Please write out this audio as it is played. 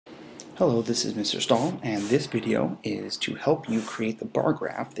Hello, this is Mr. Stahl, and this video is to help you create the bar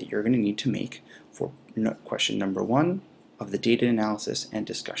graph that you're going to need to make for question number 1 of the data analysis and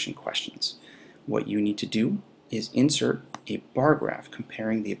discussion questions. What you need to do is insert a bar graph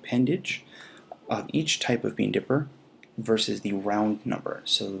comparing the appendage of each type of bean dipper versus the round number.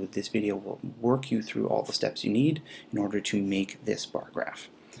 So this video will work you through all the steps you need in order to make this bar graph.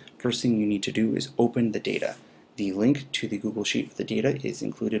 First thing you need to do is open the data. The link to the Google Sheet with the data is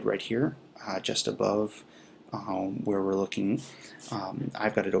included right here, just above where we're looking.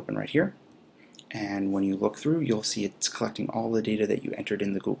 I've got it open right here, and when you look through, you'll see it's collecting all the data that you entered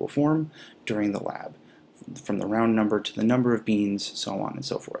in the Google form during the lab, from the round number to the number of beans, so on and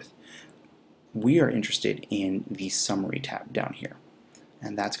so forth. We are interested in the summary tab down here,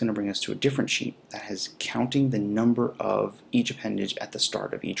 and that's going to bring us to a different sheet that has counting the number of each appendage at the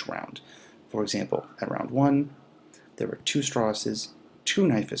start of each round. For example, at round 1, there were 2 straws's, 2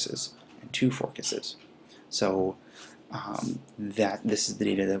 knifeses, and 2 forkeses. So this is the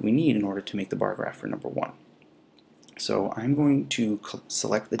data that we need in order to make the bar graph for number 1. So I'm going to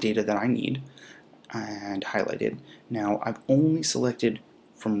select the data that I need and highlight it. Now I've only selected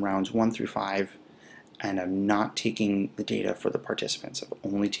from rounds 1 through 5, and I'm not taking the data for the participants.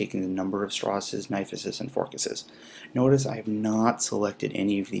 I've only taken the number of straws's, knifeses, and forkeses. Notice I have not selected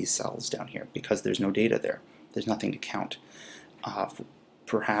any of these cells down here because there's no data there. There's nothing to count.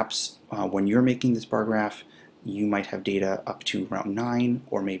 Perhaps when you're making this bar graph, you might have data up to round 9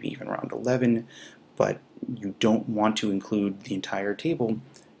 or maybe even round 11, but you don't want to include the entire table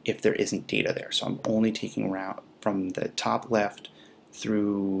if there isn't data there. So I'm only taking from the top left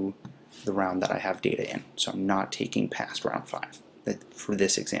through the round that I have data in. So I'm not taking past round 5 for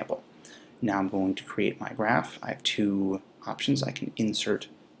this example. Now I'm going to create my graph. I have 2 options. I can insert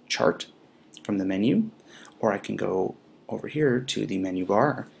chart from the menu, or I can go over here to the menu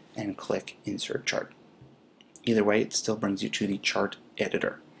bar and click insert chart. Either way, it still brings you to the chart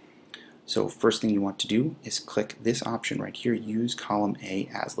editor. So first thing you want to do is click this option right here, use column A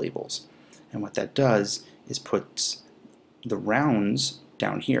as labels. And what that does is puts the rounds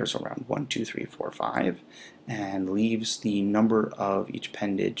down here, so round 1, 2, 3, 4, 5, and leaves the number of each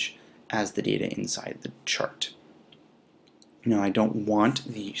appendage as the data inside the chart. Now I don't want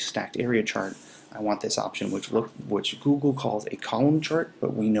the stacked area chart. I want this option which Google calls a column chart,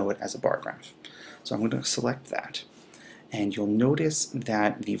 but we know it as a bar graph. So I'm going to select that. And you'll notice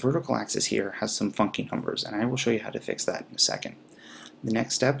that the vertical axis here has some funky numbers, and I will show you how to fix that in a second. The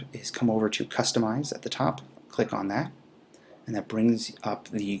next step is come over to Customize at the top, click on that, and that brings up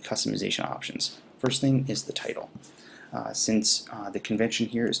the customization options. First thing is the title. Since the convention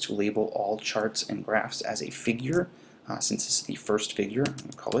here is to label all charts and graphs as a figure, since this is the first figure, I'm going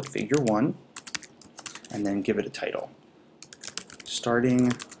to call it figure 1, and then give it a title.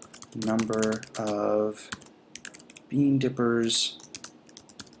 Starting number of bean dippers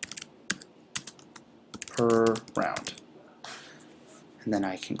per round. And then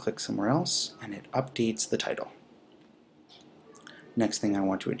I can click somewhere else and it updates the title. Next thing I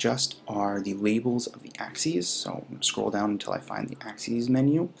want to adjust are the labels of the axes. So I'm going to scroll down until I find the axes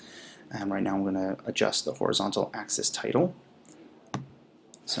menu. And right now I'm going to adjust the horizontal axis title.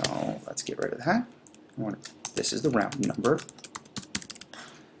 So let's get rid of that. This is the round number.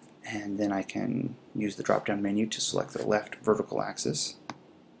 And then I can use the drop-down menu to select the left vertical axis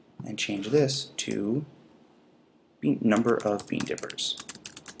and change this to number of bean dippers.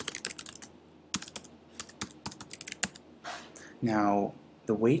 Now,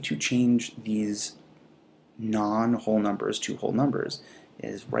 the way to change these non-whole numbers to whole numbers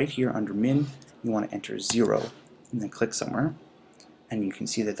is right here under min. You want to enter 0 and then click somewhere, and you can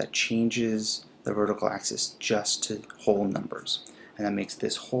see that that changes the vertical axis just to whole numbers, and that makes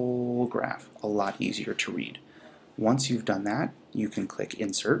this whole graph a lot easier to read. Once you've done that, you can click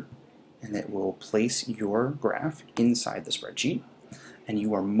insert, and it will place your graph inside the spreadsheet, and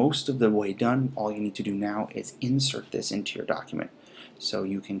you are most of the way done. All you need to do now is insert this into your document. So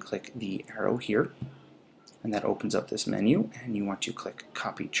you can click the arrow here, and that opens up this menu, and you want to click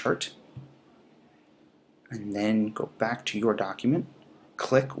copy chart, and then go back to your document,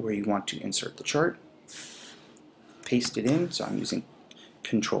 click where you want to insert the chart, paste it in. So I'm using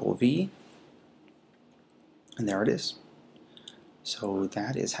Control V, and there it is. So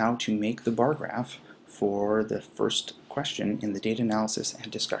that is how to make the bar graph for the first question in the data analysis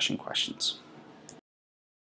and discussion questions.